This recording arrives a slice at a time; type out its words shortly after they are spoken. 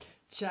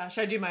cha.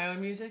 Should I do my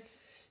own music?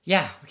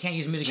 Yeah, we can't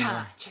use music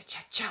anymore. Cha cha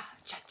cha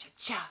cha cha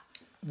cha.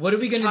 What are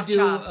we going to do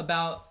cha-cha.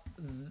 about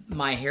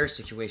my hair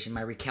situation,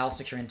 my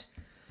recalcitrant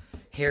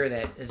hair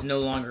that is no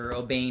longer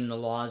obeying the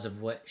laws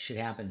of what should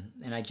happen,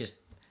 and I just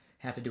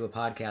have to do a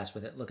podcast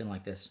with it looking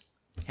like this?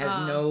 It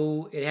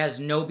has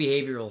no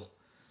behavioral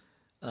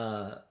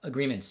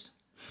agreements.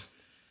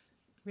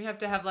 We have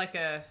to have like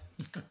a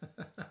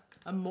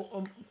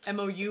MOURN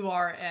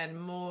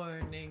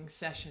morning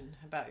session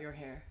about your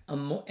hair. A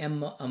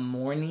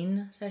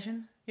mourning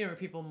session? You know where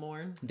people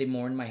mourn? They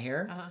mourn my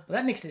hair? Uh-huh.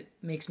 Well, that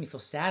makes me feel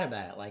sad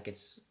about it, like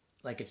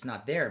it's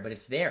not there, but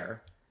it's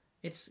there.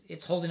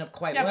 It's holding up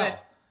quite well.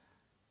 But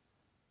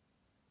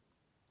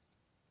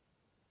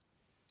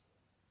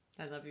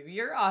I love you.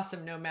 You're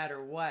awesome no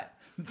matter what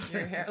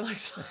your hair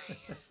looks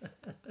like.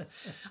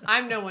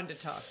 I'm no one to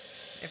talk.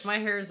 If my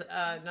hair's if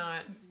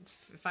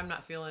I'm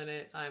not feeling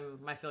it, I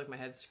feel like my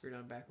head's screwed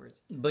on backwards.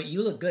 But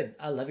you look good.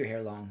 I love your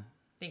hair long.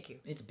 Thank you.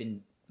 It's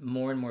been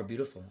more and more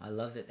beautiful. I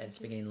love it that it's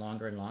been getting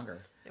longer and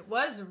longer. It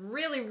was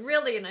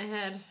really, and I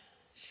had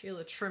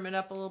Sheila trim it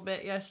up a little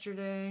bit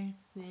yesterday.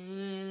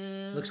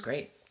 Looks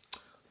great.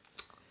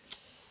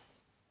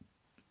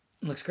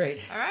 Looks great.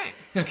 All right.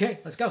 Okay,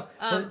 let's go.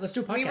 Let's do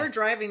a podcast. We were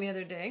driving the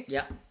other day.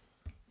 Yeah.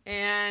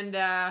 And,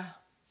 I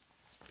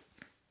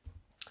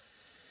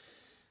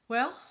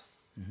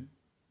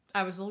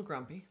was a little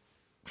grumpy.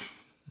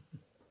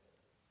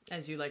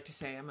 As you like to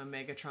say, I'm a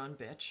Megatron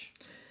bitch.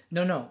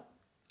 No.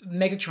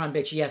 Megatron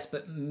bitch, yes,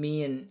 but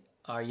me and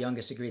our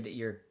youngest agreed that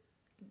you're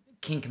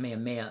King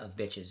Kamehameha of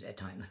bitches at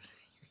times.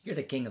 You're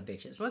the king of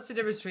bitches. What's the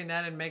difference between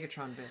that and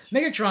Megatron bitch?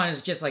 Megatron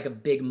is just like a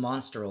big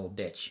monster old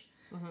bitch.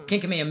 Mm-hmm.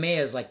 King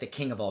Kamehameha is like the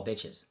king of all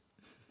bitches.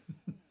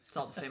 It's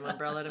all the same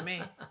umbrella to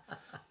me.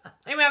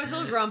 Anyway, I was a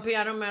little grumpy.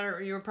 I don't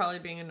matter. You were probably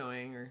being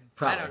annoying, or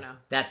probably. I don't know.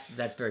 That's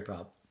very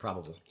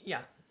probable. Yeah.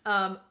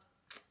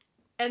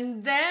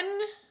 And then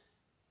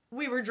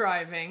we were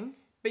driving,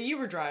 but you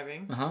were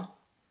driving. Uh-huh.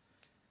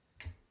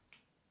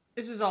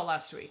 This was all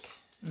last week.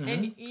 Mm-hmm.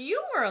 And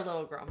you were a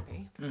little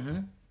grumpy. Mm-hmm.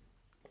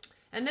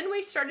 And then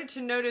we started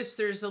to notice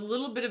there's a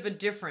little bit of a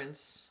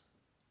difference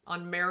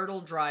on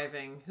marital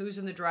driving, who's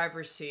in the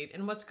driver's seat,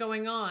 and what's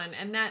going on,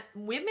 and that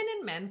women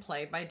and men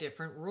play by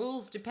different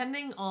rules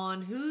depending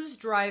on who's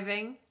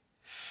driving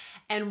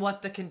and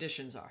what the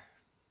conditions are.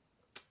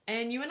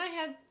 And you and I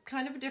had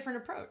kind of a different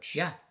approach.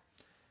 Yeah.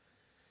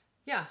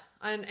 Yeah.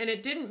 And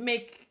it didn't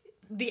make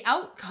the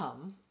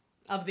outcome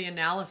of the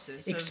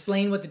analysis.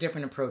 Explain what the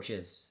different approach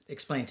is.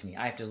 Explain to me.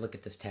 I have to look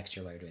at this text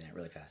here while you're doing that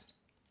really fast.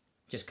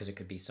 Just because it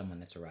could be someone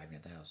that's arriving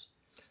at the house.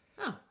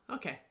 Oh,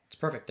 okay. It's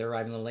perfect. They're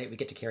arriving a little late. We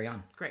get to carry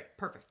on. Great.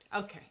 Perfect.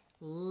 Okay.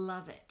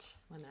 Love it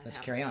when that Let's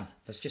happens. carry on.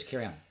 Let's just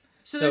carry on.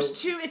 So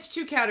it's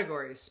two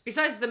categories.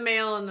 Besides the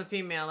male and the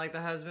female, like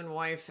the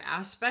husband-wife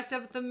aspect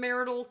of the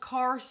marital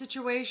car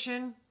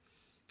situation.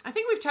 I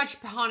think we've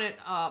touched upon it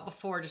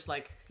before, just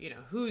like,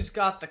 who's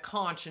got the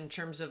conch in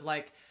terms of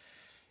like,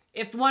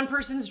 if one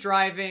person's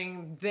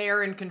driving,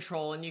 they're in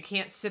control, and you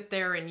can't sit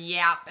there and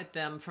yap at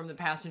them from the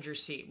passenger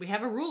seat. We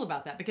have a rule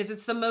about that because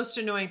it's the most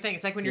annoying thing.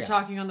 It's like when you're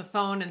talking on the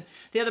phone and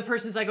the other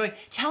person's like going,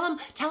 tell them,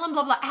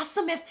 blah, blah, ask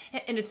them if,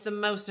 and it's the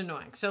most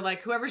annoying. So like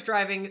whoever's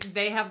driving,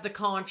 they have the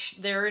conch,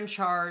 they're in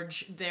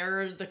charge,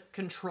 they're the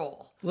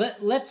control.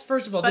 Let's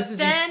first of all, but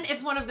then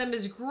if one of them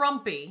is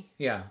grumpy,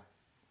 yeah,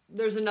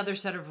 there's another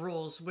set of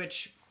rules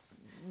which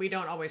we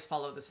don't always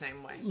follow the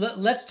same way.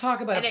 Let's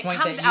talk about a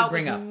point that you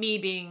bring up. And it comes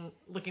out with me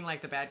looking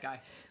like the bad guy.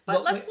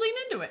 But let's lean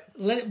into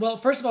it. Well,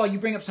 first of all, you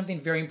bring up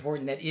something very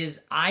important that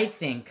is, I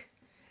think,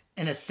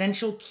 an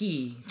essential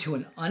key to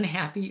an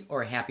unhappy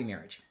or a happy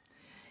marriage.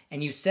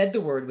 And you said the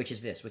word, which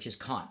is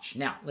conch.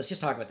 Now, let's just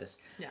talk about this.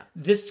 Yeah.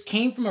 This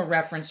came from a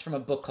reference from a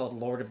book called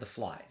Lord of the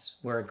Flies,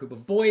 where a group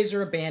of boys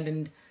are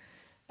abandoned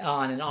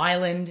on an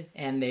island,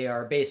 and they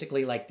are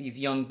basically like these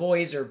young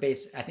boys are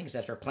I think it's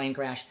after a plane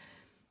crash.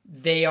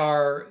 They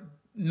are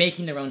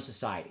making their own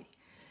society.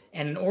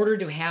 And in order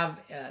to have...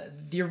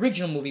 the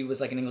original movie was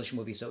like an English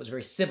movie, so it was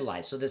very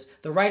civilized. So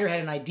the writer had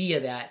an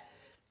idea that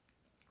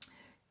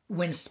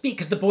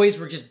because the boys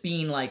were just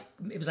being like...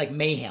 It was like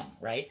mayhem,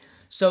 right?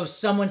 So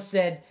someone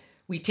said,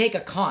 we take a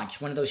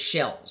conch, one of those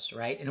shells,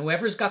 right? And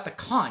whoever's got the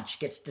conch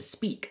gets to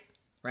speak,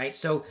 right?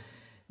 So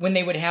when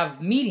they would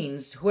have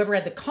meetings, whoever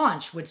had the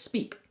conch would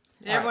speak.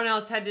 And everyone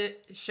else had to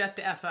shut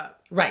the F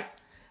up. Right.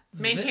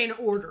 Maintain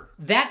order.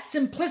 That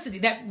simplicity,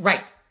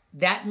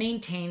 that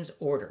maintains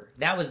order.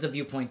 That was the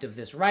viewpoint of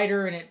this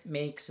writer, and it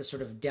makes a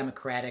sort of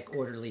democratic,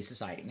 orderly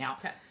society. Now,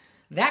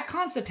 that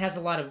concept has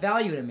a lot of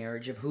value in a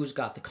marriage of who's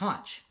got the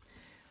conch.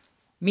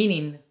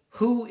 Meaning,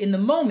 who in the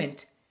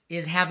moment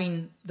is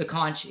having the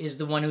conch is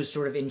the one who's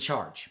sort of in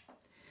charge.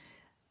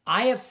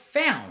 I have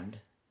found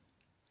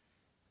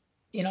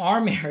in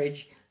our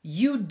marriage...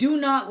 You do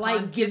not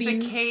like giving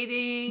the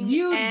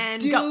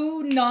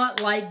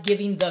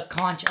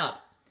conch up.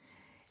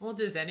 Well,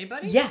 does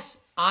anybody?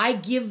 Yes, I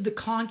give the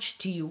conch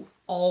to you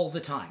all the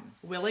time.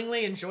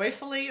 Willingly and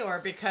joyfully, or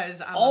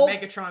because I'm a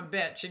Megatron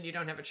bitch and you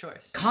don't have a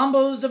choice?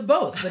 Combos of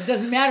both, but it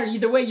doesn't matter.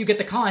 Either way, you get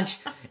the conch,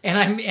 and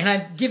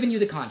I've given you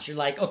the conch. You're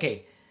like,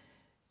 okay,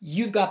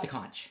 you've got the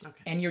conch,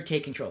 and you're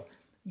take control.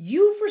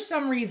 You, for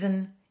some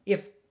reason,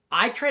 if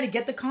I try to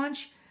get the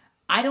conch,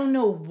 I don't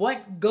know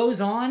what goes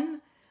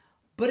on,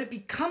 but it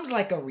becomes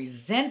like a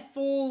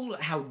resentful,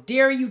 how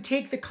dare you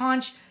take the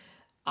conch?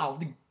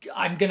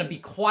 I'm going to be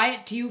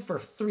quiet to you for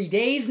 3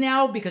 days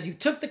now because you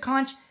took the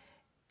conch.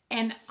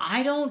 And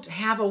I don't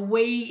have a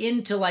way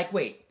into like,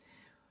 wait,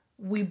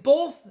 we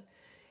both...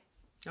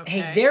 Okay.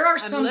 Hey, there are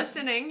some... I'm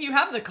listening. You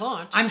have the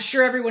conch. I'm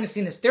sure everyone has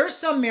seen this. There are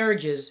some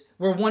marriages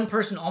where one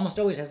person almost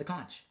always has the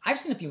conch. I've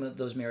seen a few of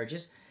those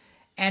marriages.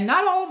 And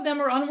not all of them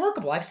are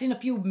unworkable. I've seen a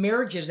few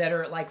marriages that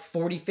are like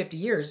 40, 50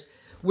 years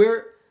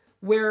where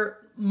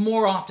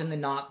more often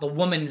than not, the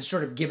woman is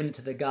sort of given it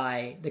to the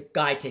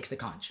guy takes the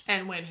conch.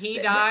 And when he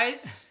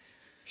dies,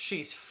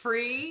 she's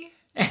free...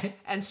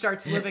 and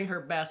starts living her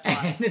best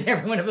life. And in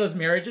every one of those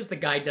marriages, the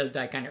guy does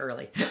die kind of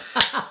early.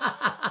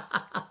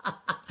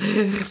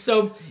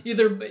 So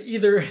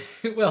either,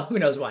 well, who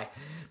knows why.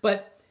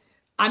 But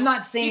I'm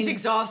not saying... He's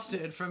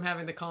exhausted from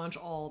having the conch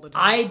all the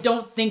time. I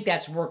don't think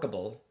that's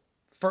workable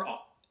for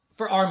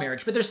our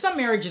marriage. But there's some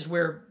marriages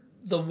where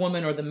the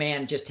woman or the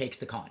man just takes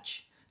the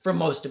conch for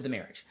most of the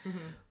marriage. Mm-hmm.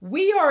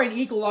 We are an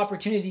equal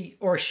opportunity,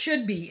 or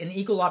should be an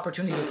equal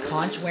opportunity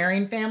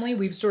conch-wearing family.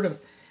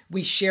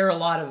 We share a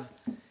lot of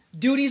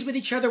duties with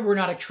each other. We're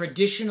not a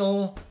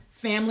traditional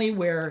family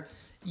where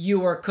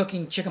you are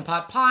cooking chicken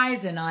pot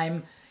pies and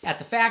I'm at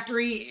the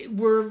factory.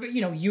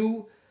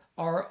 You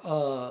are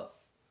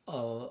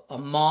a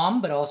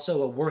mom, but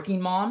also a working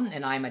mom,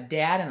 and I'm a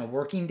dad and a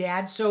working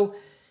dad. So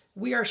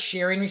we are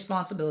sharing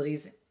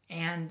responsibilities,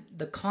 and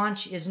the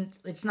conch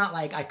it's not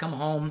like I come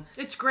home.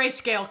 It's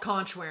grayscale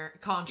conch.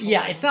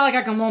 Yeah, it's not like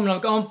I come home and I'm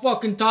like, I'm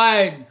fucking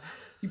tired.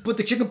 You put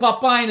the chicken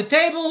pot pie on the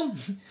table.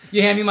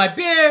 You hand me my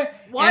beer.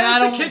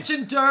 Why is the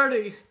kitchen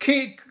dirty?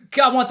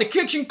 I want the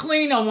kitchen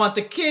clean. I want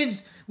the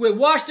kids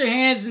wash their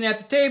hands and at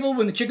the table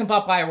when the chicken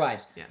pot pie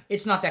arrives. Yeah.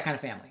 It's not that kind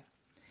of family.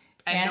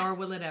 And nor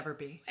will it ever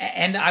be.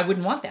 And I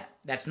wouldn't want that.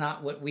 That's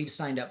not what we've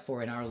signed up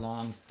for in our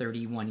long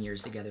 31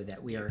 years together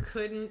that we are. You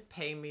couldn't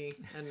pay me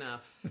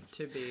enough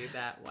to be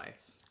that wife.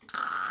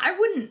 I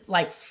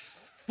wouldn't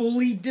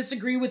fully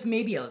disagree with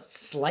maybe a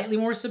slightly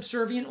more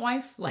subservient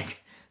wife.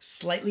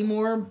 Slightly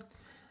more...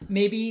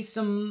 Maybe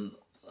some,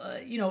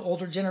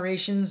 older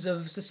generations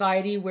of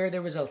society where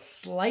there was a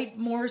slight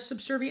more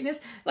subservientness.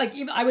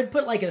 I would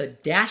put a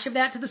dash of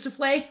that to the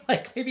souffle,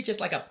 maybe just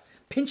a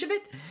pinch of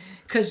it,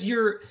 because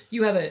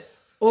you have a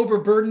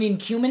overburdening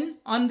cumin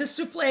on the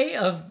souffle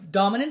of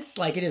dominance.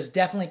 It is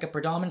definitely a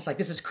predominance.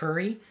 This is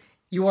curry.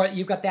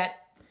 You've got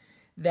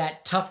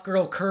that tough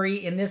girl curry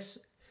in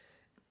this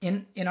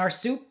in our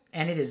soup,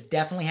 and it is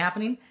definitely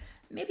happening.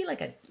 Maybe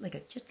a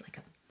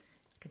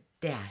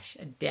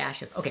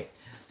dash of okay.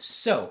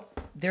 So,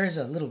 there's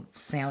a little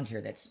sound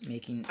here that's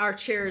making... Our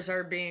chairs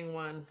are being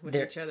one with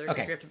each other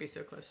because we have to be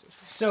so close to each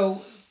other.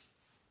 So,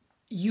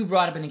 you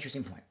brought up an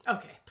interesting point.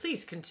 Okay,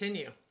 please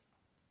continue.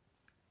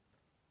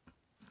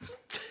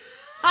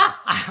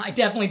 I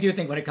definitely do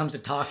think when it comes to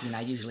talking, I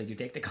usually do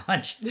take the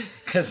conch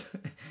because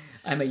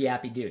I'm a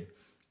yappy dude.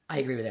 I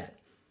agree with that.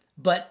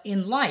 But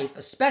in life,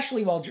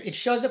 especially it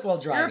shows up while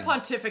driving. You're a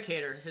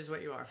pontificator is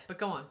what you are, but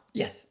go on.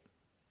 Yes.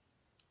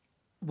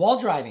 While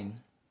driving...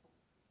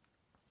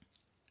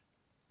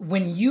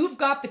 When you've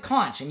got the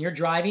conch and you're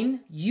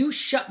driving, you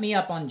shut me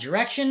up on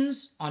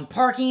directions, on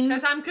parking.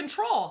 Because I'm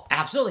control.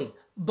 Absolutely.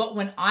 But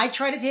when I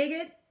try to take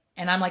it,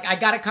 and I'm like, I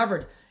got it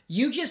covered,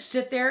 you just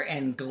sit there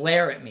and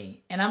glare at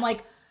me. And I'm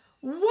like,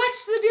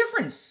 what's the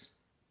difference?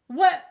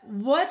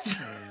 What's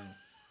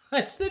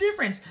the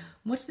difference?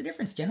 What's the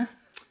difference, Jenna?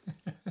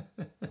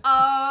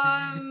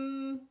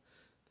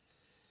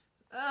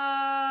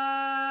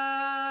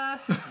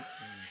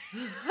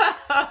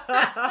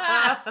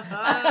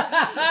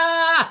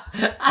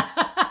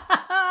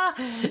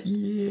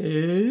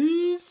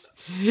 Yes.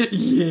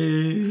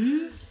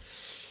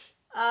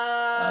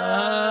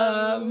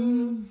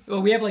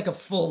 Well, we have a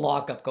full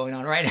lockup going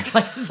on right now.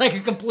 It's like a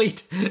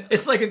complete,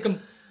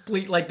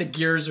 the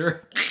gears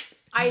are.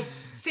 I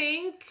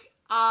think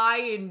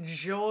I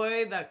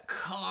enjoy the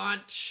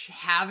conch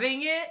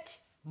having it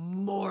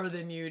more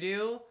than you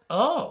do.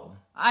 Oh,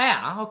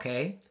 yeah,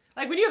 okay.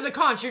 When you have the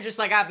conch, you're just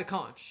I have the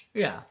conch.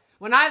 Yeah.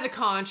 When I have the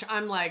conch,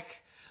 I'm I've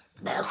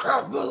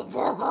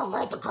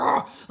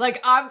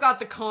got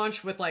the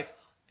conch with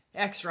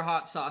extra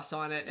hot sauce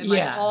on it. And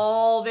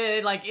all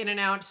the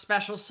In-N-Out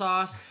special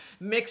sauce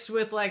mixed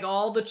with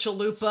all the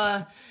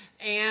chalupa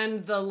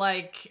and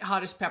the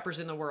hottest peppers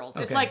in the world.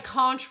 Okay. It's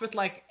conch with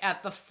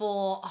at the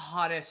full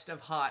hottest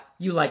of hot.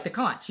 You like the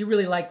conch. You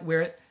really like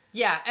where it...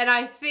 Yeah, and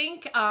I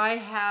think I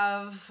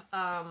have...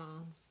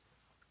 I'm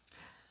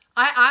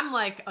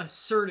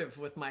assertive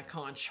with my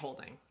conch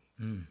holding.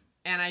 Mm.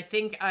 And I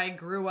think I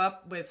grew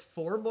up with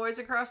 4 boys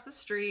across the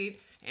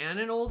street and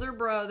an older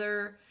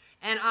brother.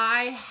 And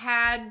I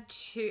had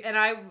to, and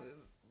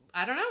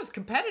I don't know, it was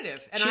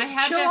competitive. And I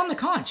had chill on the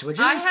conch, would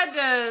you? I had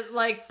to,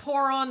 like,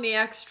 pour on the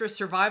extra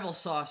survival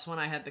sauce when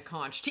I had the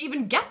conch to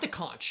even get the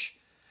conch.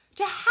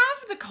 To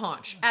have the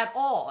conch at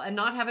all and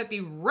not have it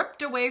be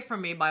ripped away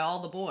from me by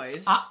all the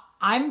boys.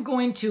 I'm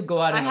going to go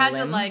out on a limb. I had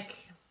to, like...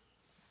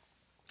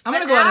 I'm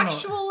going to go out on a limb.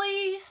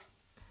 Actually,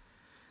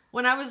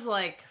 when I was,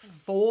 like,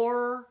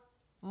 4...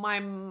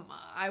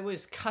 I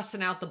was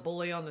cussing out the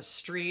bully on the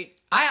street.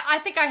 I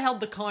think I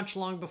held the conch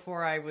long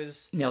before I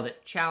was nailed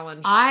it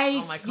challenged. I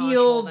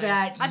feel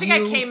that I think I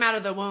came out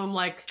of the womb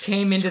like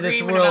came into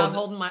this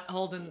world about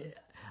holding.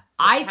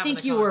 I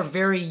think you were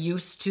very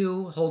used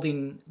to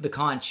holding the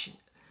conch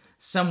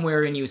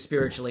somewhere in you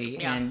spiritually,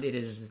 and it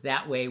is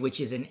that way, which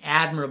is an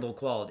admirable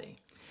quality.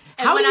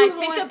 And when I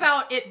think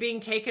about it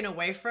being taken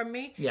away from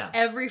me, yeah.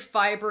 every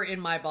fiber in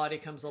my body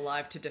comes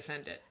alive to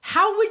defend it.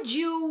 How would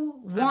you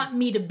want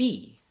me to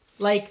be?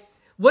 Like,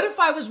 what if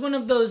I was one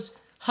of those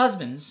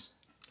husbands?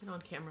 Get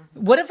on camera.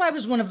 What if I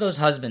was one of those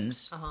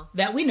husbands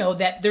that we know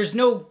that there's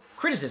no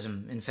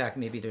criticism? In fact,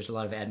 maybe there's a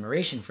lot of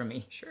admiration from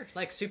me. Sure.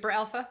 Like super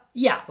alpha?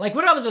 Yeah. Like,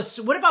 what if I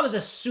was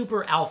a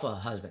super alpha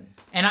husband?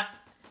 And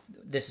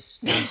this is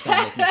going to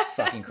make me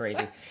fucking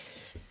crazy.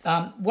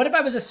 What if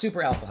I was a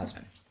super alpha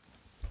husband?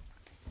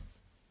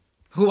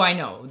 Who I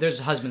know. There's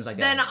husbands like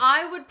that. Then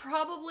I would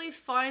probably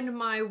find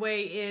my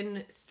way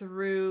in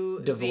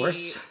through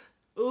divorce.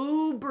 The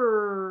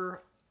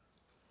uber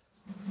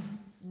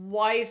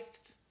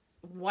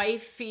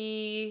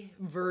wifey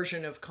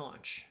version of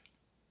conch.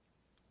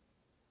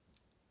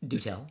 Do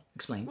tell.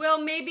 Explain.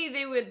 Well, maybe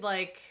they would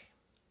like...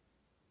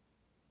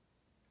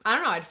 I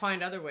don't know. I'd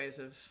find other ways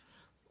of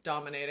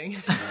dominating.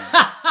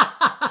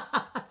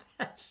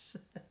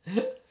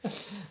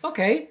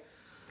 Okay.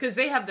 Because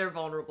they have their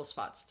vulnerable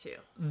spots, too.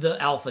 The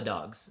alpha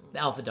dogs. The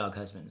alpha dog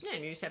husbands. Yeah,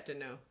 and you just have to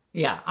know.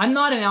 Yeah, I'm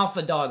not an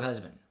alpha dog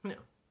husband. No.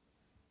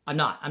 I'm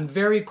not. I'm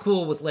very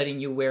cool with letting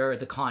you wear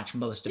the conch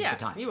most of the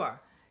time. Yeah, you are.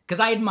 Because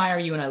I admire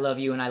you and I love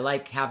you and I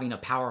like having a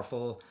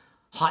powerful,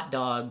 hot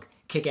dog,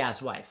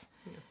 kick-ass wife.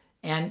 Yeah.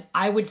 And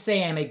I would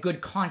say I'm a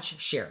good conch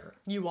sharer.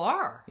 You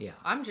are. Yeah.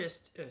 I'm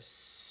just a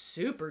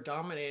super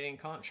dominating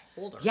conch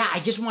holder. Yeah, I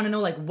just want to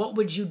know, like, what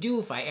would you do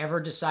if I ever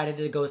decided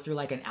to go through,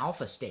 like, an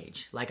alpha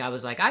stage? Like, I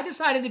was like, I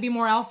decided to be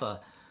more alpha.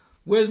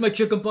 Where's my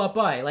chicken pot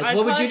pie? Like,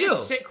 what would you do? I'd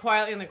just sit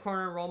quietly in the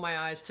corner and roll my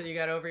eyes till you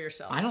got over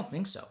yourself. I don't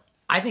think so.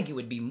 I think it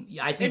would be...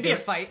 It'd be a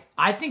fight.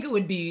 I think it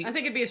would be... I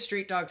think it'd be a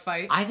street dog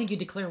fight. I think you'd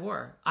declare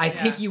war. I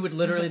think you would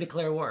literally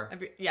declare war.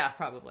 Yeah,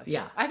 probably.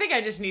 Yeah. I think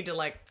I just need to,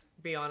 like,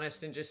 be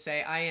honest and just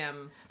say I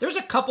am... There's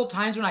a couple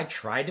times when I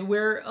tried to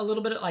wear a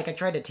little bit of... Like, I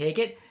tried to take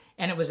it,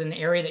 and it was an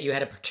area that you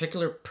had a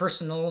particular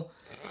personal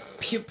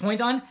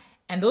point on,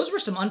 and those were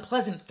some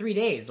unpleasant 3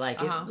 days.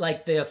 Like,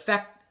 like the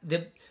effect...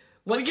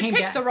 What you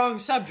picked the wrong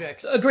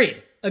subjects.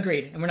 Agreed.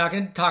 And we're not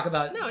going to talk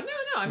about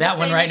I'm that just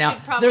one right now.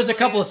 Probably... There's a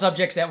couple of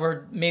subjects that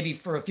were maybe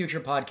for a future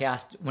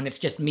podcast when it's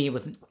just me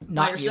with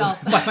not you,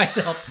 by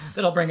myself,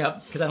 that I'll bring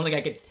up because I don't think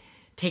I could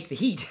take the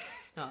heat.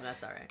 Oh,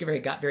 that's all right.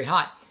 It got very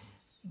hot.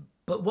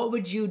 But what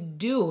would you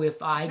do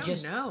if I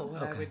don't know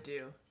what I would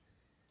do.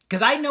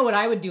 Because I know what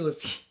I would do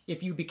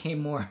if you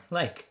became more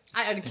like...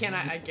 Can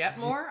I get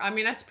more? I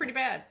mean, that's pretty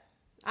bad.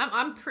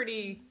 I'm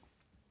pretty...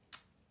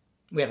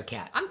 We have a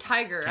cat. I'm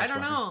tiger. I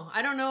don't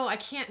know. I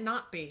can't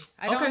not be.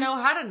 I don't know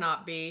how to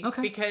not be.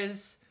 Okay.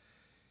 Because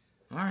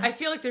I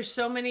feel like there's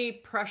so many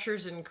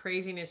pressures and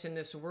craziness in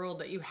this world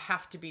that you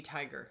have to be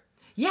tiger.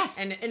 Yes.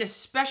 And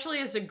especially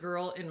as a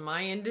girl in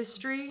my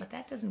industry. But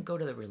that doesn't go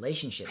to the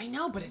relationships. I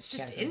know, but it's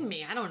just in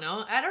me. I don't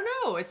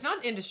know. It's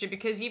not industry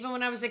because even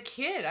when I was a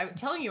kid, I'm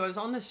telling you, I was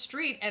on the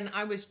street and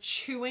I was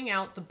chewing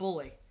out the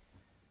bully.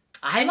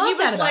 I love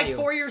that about you. He was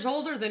like 4 years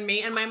older than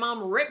me, and my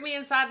mom ripped me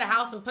inside the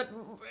house and put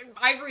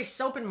ivory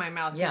soap in my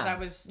mouth because I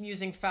was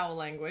using foul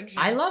language.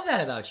 I love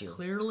that about you.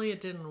 Clearly, it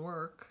didn't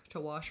work to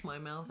wash my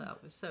mouth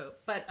out with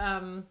soap. But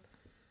I'm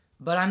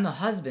the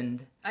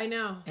husband. I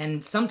know.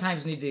 And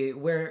sometimes need to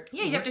wear...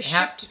 Yeah, you have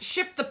to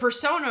shift the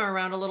persona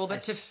around a little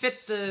bit to fit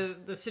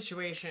the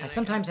situation. I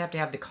sometimes have to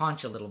have the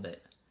conch a little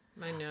bit.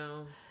 I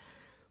know.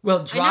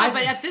 Well, I know,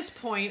 but at this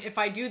point, if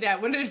I do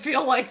that, wouldn't it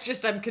feel like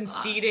just I'm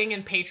conceding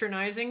and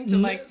patronizing to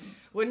like...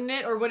 Wouldn't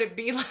it? Or would it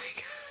be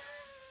like...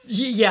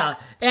 Yeah.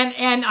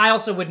 And I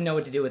also wouldn't know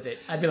what to do with it.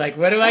 I'd be like,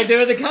 what do I do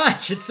with the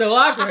conch? It's so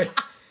awkward.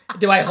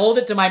 Do I hold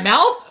it to my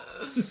mouth?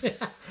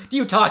 Do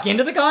you talk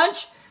into the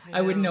conch?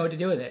 I wouldn't know what to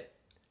do with it.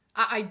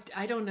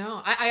 I don't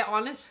know. I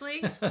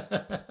honestly...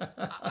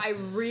 I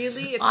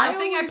really... It's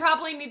something I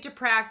probably need to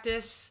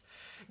practice.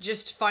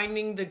 Just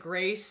finding the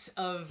grace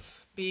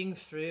of being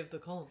free of the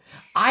cold.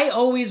 I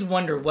always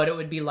wonder what it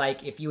would be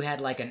like if you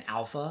had like an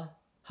alpha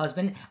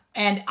husband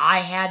and I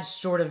had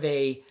sort of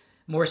a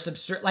more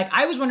subservient... Like,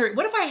 I was wondering,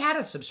 what if I had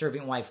a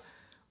subservient wife?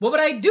 What would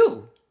I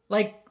do?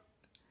 Like,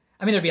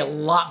 I mean, there'd be a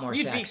lot more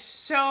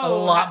sex. You'd be a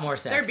lot more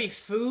sex. There'd be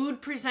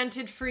food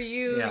presented for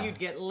you. Yeah. You'd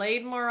get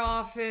laid more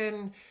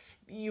often.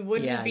 you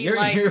wouldn't Yeah, be you're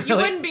like you really-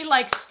 wouldn't be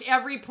like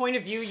every point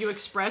of view you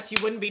express. You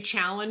wouldn't be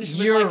challenged.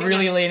 With You're like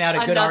really laying out a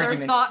good another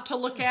argument. thought to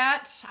look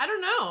at. I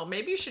don't know.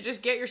 Maybe you should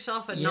just get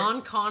yourself a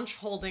non-conch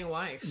holding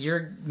wife.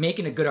 You're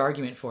making a good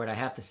argument for it, I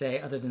have to say,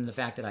 other than the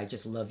fact that I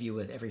just love you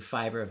with every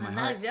fiber of my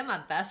heart. You're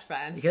my best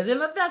friend. Because you're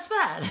my best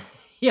friend.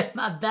 You're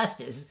my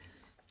bestest.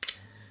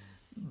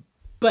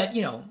 But,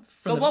 you know...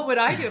 But what would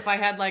I do if I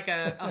had like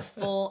a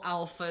full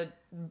alpha,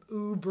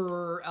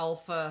 uber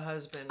alpha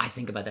husband? I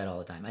think about that all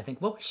the time. I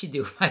think, what would she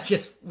do if I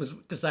just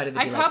decided to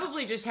be I'd like...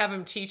 probably just have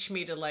him teach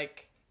me to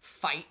like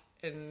fight.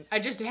 And I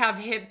just have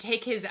him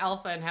take his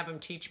alpha and have him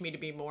teach me to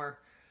be more...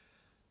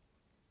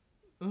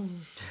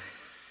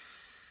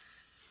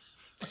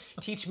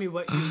 Teach me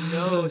what you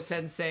know,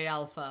 Sensei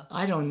Alpha.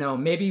 I don't know.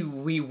 Maybe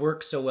we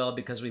work so well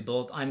because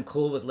I'm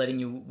cool with letting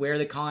you wear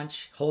the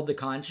conch, hold the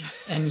conch,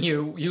 and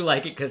you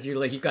like it because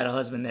you've got a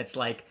husband that's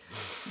like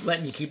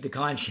letting you keep the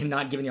conch and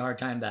not giving you a hard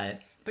time about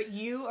it. But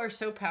you are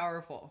so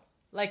powerful.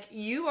 Like,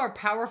 you are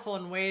powerful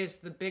in ways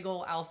the big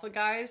old alpha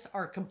guys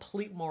are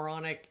complete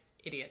moronic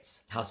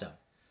idiots. How so?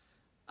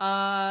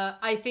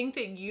 I think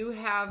that you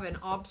have an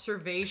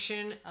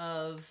observation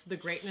of the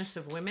greatness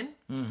of women.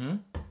 Mm-hmm.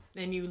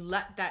 And you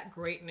let that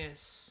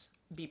greatness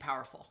be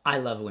powerful. I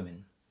love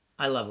women.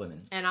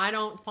 And I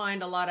don't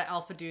find a lot of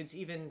alpha dudes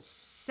even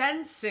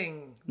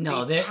sensing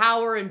the they-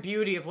 power and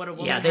beauty of what a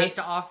woman has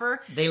to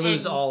offer. They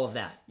lose all of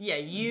that. Yeah,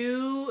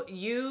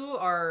 you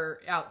are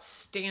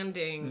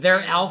outstanding. Their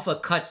alpha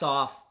cuts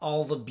off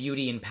all the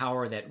beauty and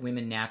power that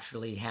women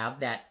naturally have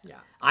that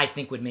I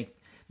think would make...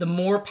 The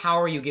more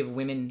power you give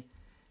women,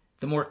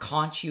 the more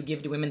conch you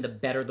give to women, the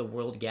better the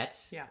world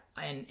gets. Yeah.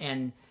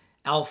 And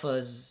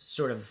alphas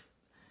sort of...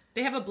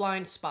 They have a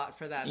blind spot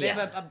for that. They have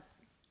a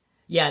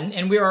Yeah,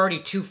 and we're already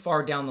too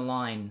far down the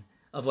line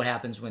of what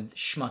happens when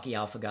schmucky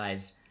alpha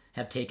guys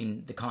have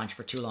taken the conch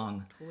for too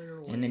long.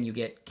 Clearly. And then you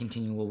get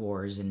continual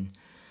wars and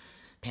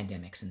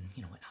pandemics and,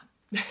 you know,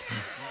 whatnot.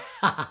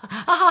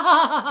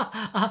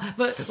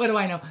 But what do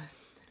I know?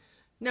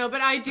 No,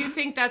 but I do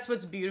think that's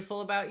what's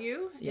beautiful about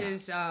you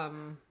is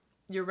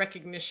your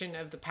recognition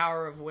of the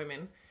power of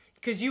women.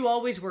 Because you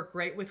always work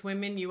great with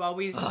women. You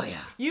always... Oh, yeah.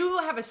 You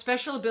have a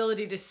special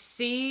ability to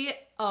see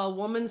a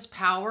woman's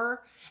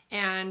power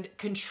and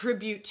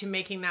contribute to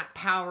making that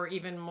power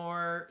even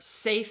more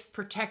safe,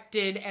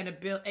 protected, and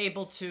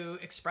able to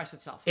express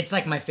itself. It's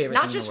like my favorite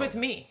Not thing just in the with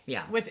world. me.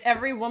 Yeah. With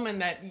every woman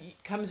that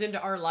comes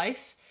into our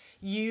life,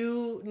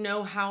 you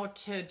know how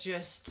to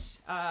just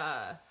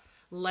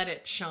let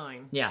it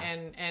shine. Yeah.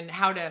 And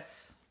how to...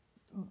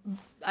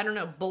 I don't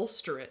know,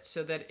 bolster it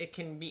so that it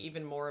can be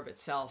even more of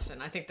itself.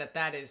 And I think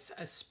that is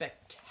a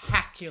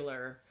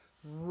spectacular,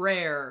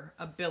 rare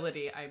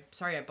ability. I'm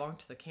sorry I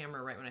bonked the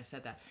camera right when I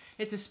said that.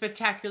 It's a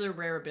spectacular,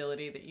 rare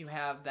ability that you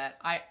have that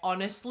I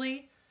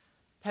honestly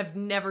have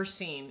never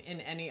seen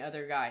in any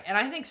other guy. And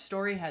I think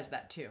Story has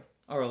that too.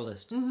 Our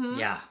oldest. Mm-hmm.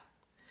 Yeah.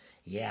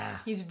 Yeah.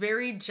 He's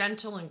very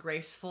gentle and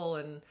graceful,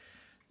 and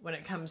when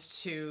it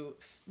comes to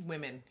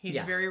women, he's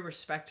very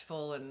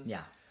respectful and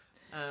yeah.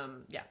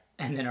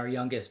 And then our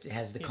youngest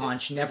has the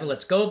conch, never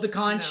lets go of the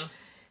conch. No.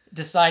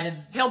 Decided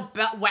he'll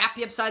whap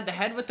you upside the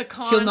head with the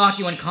conch. He'll knock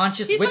you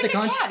unconscious with like the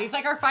conch. Cat. He's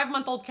like our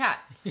 5-month-old cat.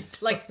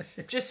 Like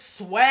just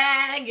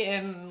swag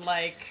and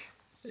like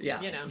you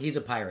know. He's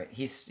a pirate.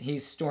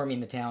 He's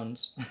storming the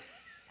towns.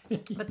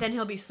 But then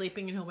he'll be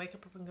sleeping and he'll wake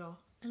up and go,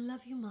 "I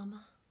love you,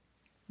 Mama."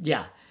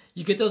 Yeah,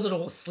 you get those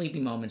little sleepy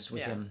moments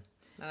with him.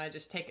 And I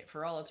just take it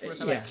for all it's worth.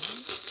 Like,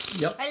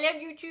 yep. I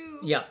love you too.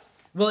 Yep.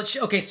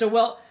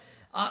 Well,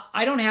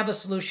 I don't have a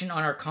solution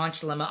on our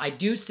conch dilemma. I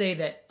do say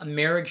that a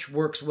marriage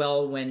works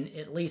well when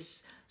at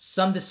least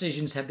some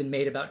decisions have been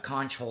made about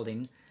conch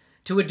holding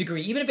to a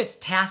degree, even if it's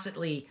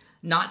tacitly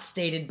not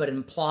stated but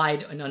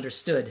implied and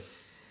understood.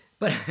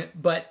 But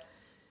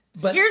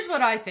here's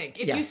what I think.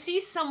 If you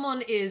see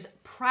someone is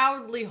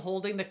proudly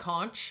holding the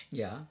conch,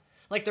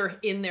 like they're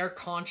in their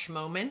conch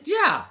moment,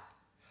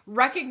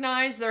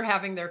 recognize they're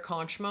having their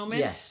conch moment.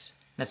 Yes,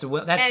 that's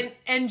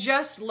and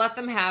just let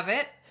them have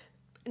it.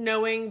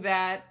 Knowing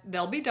that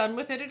they'll be done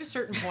with it at a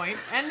certain point,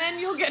 and then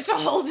you'll get to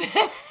hold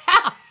it.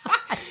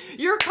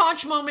 Your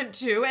conch moment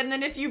too, and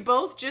then if you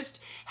both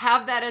just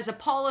have that as a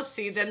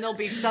policy, then there'll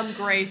be some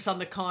grace on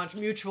the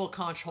mutual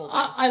conch holding.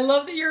 I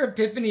love that your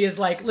epiphany is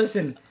like,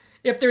 listen,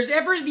 if there's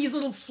ever these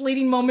little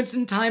fleeting moments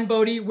in time,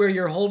 Bodhi, where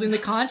you're holding the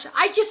conch,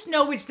 I just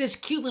know it's this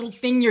cute little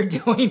thing you're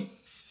doing.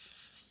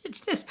 It's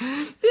this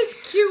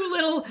cute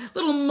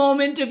little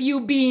moment of you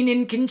being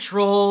in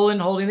control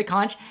and holding the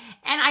conch.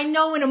 And I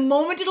know in a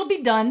moment it'll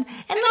be done. And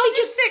I'll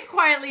just sit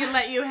quietly and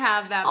let you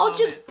have that I'll moment.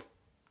 just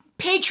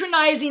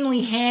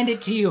patronizingly hand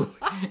it to you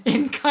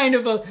in kind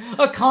of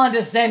a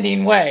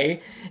condescending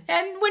way.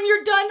 And when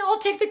you're done, I'll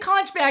take the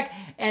conch back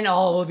and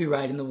all will be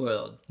right in the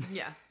world.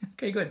 Yeah.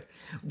 Okay, good.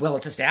 Well,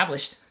 it's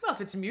established. Well,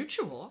 if it's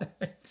mutual.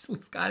 So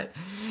we've got it.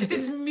 If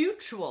it's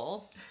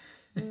mutual,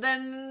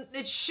 then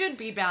it should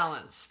be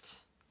balanced.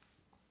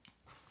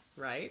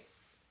 Right?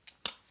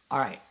 All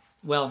right.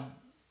 Well,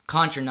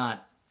 conch or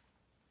not,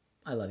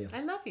 I love you.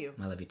 I love you.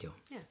 I love you too.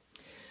 Yeah.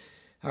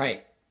 All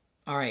right.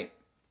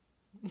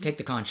 Take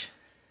the conch.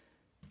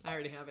 I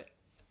already have it.